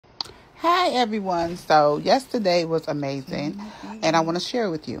Hi everyone. So yesterday was amazing and I want to share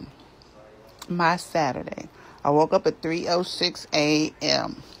with you my Saturday. I woke up at 3:06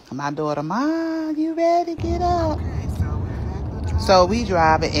 a.m. My daughter, "Ma, you ready to get up?" So we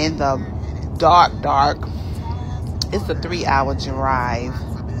driving in the dark. It's a 3-hour drive.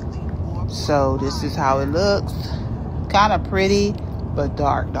 So this is how it looks. Kind of pretty, but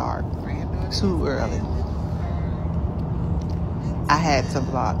dark. Too early. I had to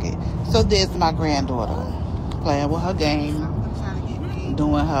vlog it. So there's my granddaughter playing with her game,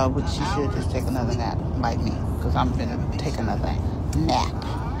 doing her, which she should just take another nap like me, because I'm gonna take another nap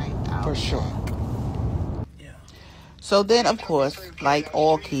for sure. So then, of course, like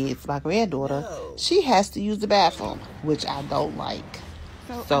all kids, my granddaughter, she has to use the bathroom, which I don't like.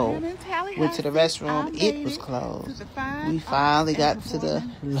 So went to the restroom. It was closed. We finally got to the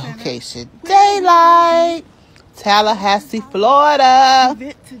location. Daylight. Tallahassee, Florida.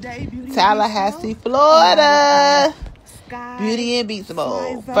 Tallahassee, Florida. Beauty and Beast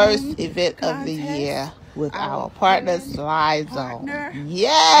Mode. First event of the year with our partner, Slide Zone.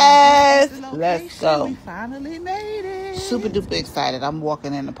 Yes! Let's go. Super duper excited. I'm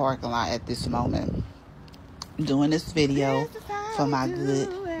walking in the parking lot at this moment, doing this video for my good,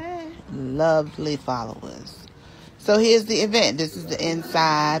 lovely followers. So here's the event. This is the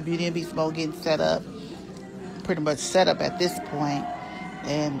inside. Beauty and Beast Mode getting set up. Pretty much set up at this point,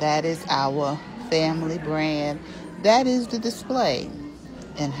 and that is our family brand. That is the display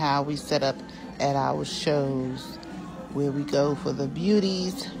and how we set up at our shows, where we go for the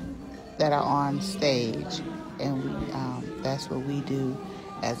beauties that are on stage, and that's what we do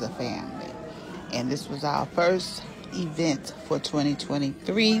as a family. And this was our first event for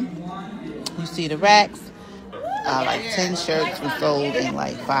 2023. You see the racks, like 10 shirts were sold in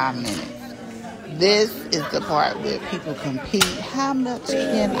like 5 minutes. This is the part where people compete. How much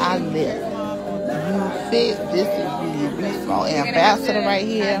can I lift? You fit. This is the Beast Mode ambassador right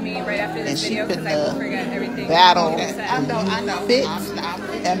here. And she finna battle the fit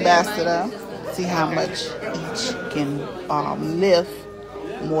ambassador. See how much each can lift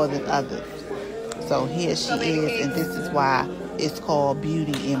more than others. So here she is, and this is why it's called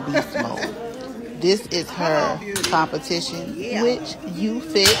Beauty and Beast Mode. This is her competition, which you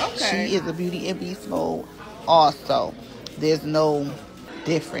fit. She is a Beauty and Beast Mode also. There's no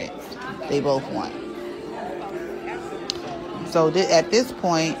difference. They both won. So at this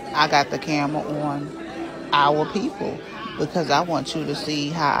point, I got the camera on our people, because I want you to see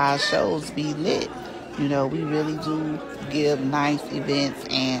how our shows be lit. You know, we really do give nice events,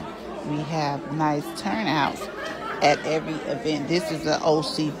 and we have nice turnouts at every event. This is an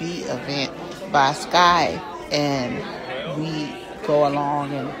OCB event by Sky, and we go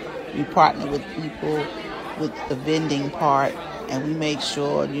along and we partner with people with the vending part, and we make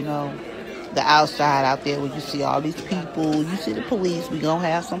sure, you know, the outside out there where you see all these people, you see the police, we gonna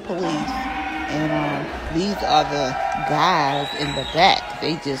have some police, and these are the guys in the back.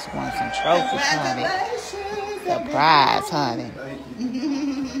 They just want some trophies, honey. The prize, honey.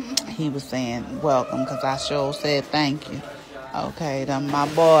 He was saying welcome, because I sure said thank you. Okay, them my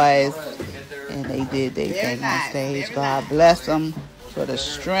boys, and they did their thing on stage. God bless them for the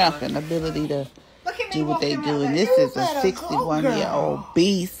strength and ability to do what they do. And this is a 61-year-old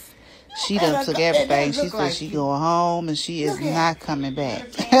beast. She done took everything. She said she going home, and she is not coming back.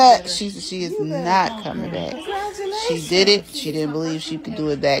 She said she is not coming back. She did it. She didn't believe she could do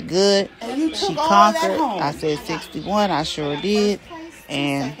it that good. She conquered. I said 61. I sure did.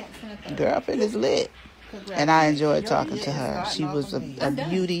 And the girlfriend is lit. And I enjoyed talking to her. She was a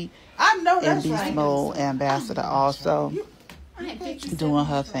Beauty and Beast Mode ambassador also, doing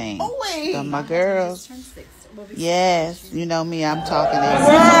her thing. So my girls, yes, you know me, I'm talking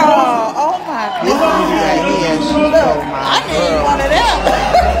everything. Oh my God. This beauty right here, she told my girl. One of them.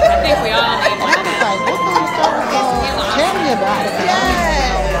 I think we all need one of them. What kind of service? Tell me about it.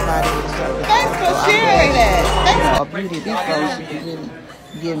 Yes. Thanks for sharing that. Beauty and Beast Mode, she can really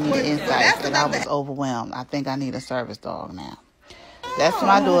give me the insights, and I was overwhelmed. I think I need a service dog now. That's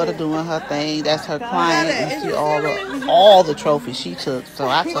my daughter doing her thing. That's her client. You see all the trophies she took. So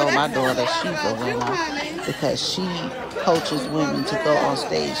I told my daughter she's a winner, because she coaches women to go on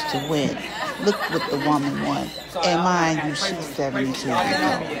stage to win. Look what the woman won. And mind you, she's 72 years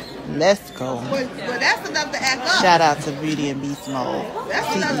old. Let's go. Shout out to Beauty and Beast Mode,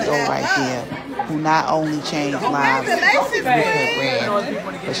 CEO right there, who not only changed lives with her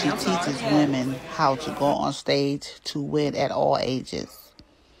brand, but she teaches women how to go on stage to win at all ages.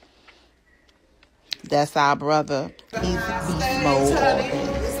 That's our brother. He's Beast Mode all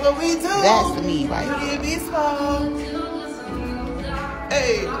day. what we do. That's me right there.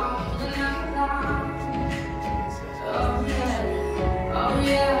 Hey. Oh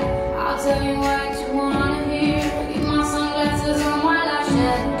yeah, I'll tell you what you wanna hear. Keep my sunglasses on while I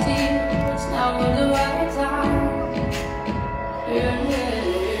shed a tear. It's never the right time. Yeah,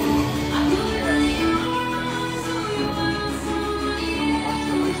 yeah. I know that you are, so you wanna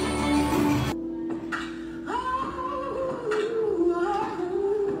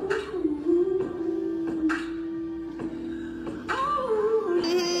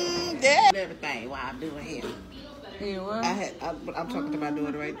everything while I'm doing hair. You what? I'm talking to my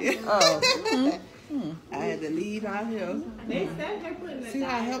daughter right there. Oh. I had to leave out here. See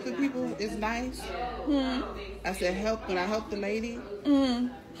how helping people is nice? I said when I helped the lady.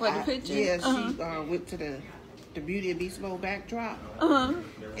 For the picture? Yeah, she went to the Beautysinbeastmode backdrop.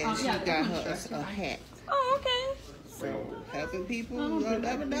 And she got her a hat. Oh, okay. So helping people, you'll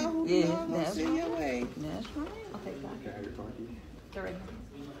never know who you're going to see your way. That's right. I'll take that. They're right here.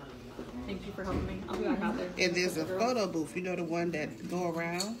 Thank you for helping me. I'll be back out there. And there's a photo booth, you know, the one that go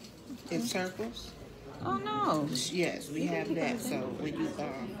around in circles? Oh, no. Yes, we have that. So when you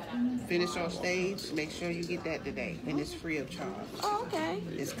finish on stage, make sure you get that today. And it's free of charge. Oh, okay.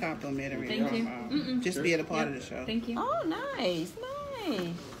 It's complimentary. Thank you. Just being a part of the show. Thank you. Oh, nice.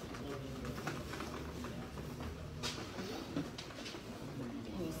 Nice.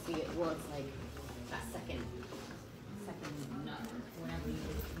 Can you see it? Well, it's like that second whenever you.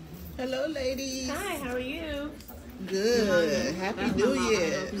 Hello, ladies. Hi, how are you? Good. Happy New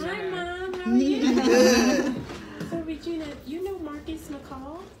Year. Hi, Mom. How are you? Good. So, Regina, you know Marcus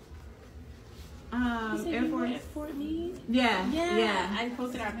McCall? You said Air you were Force. at Fort Meade? Yeah. Yeah. I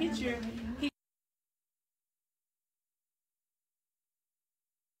posted our picture.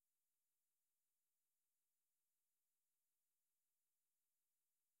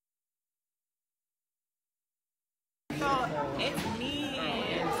 So, it's me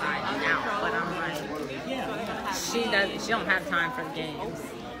Inside and out, but I'm like, she don't have time for the games.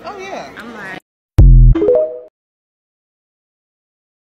 Oh, yeah. I'm like,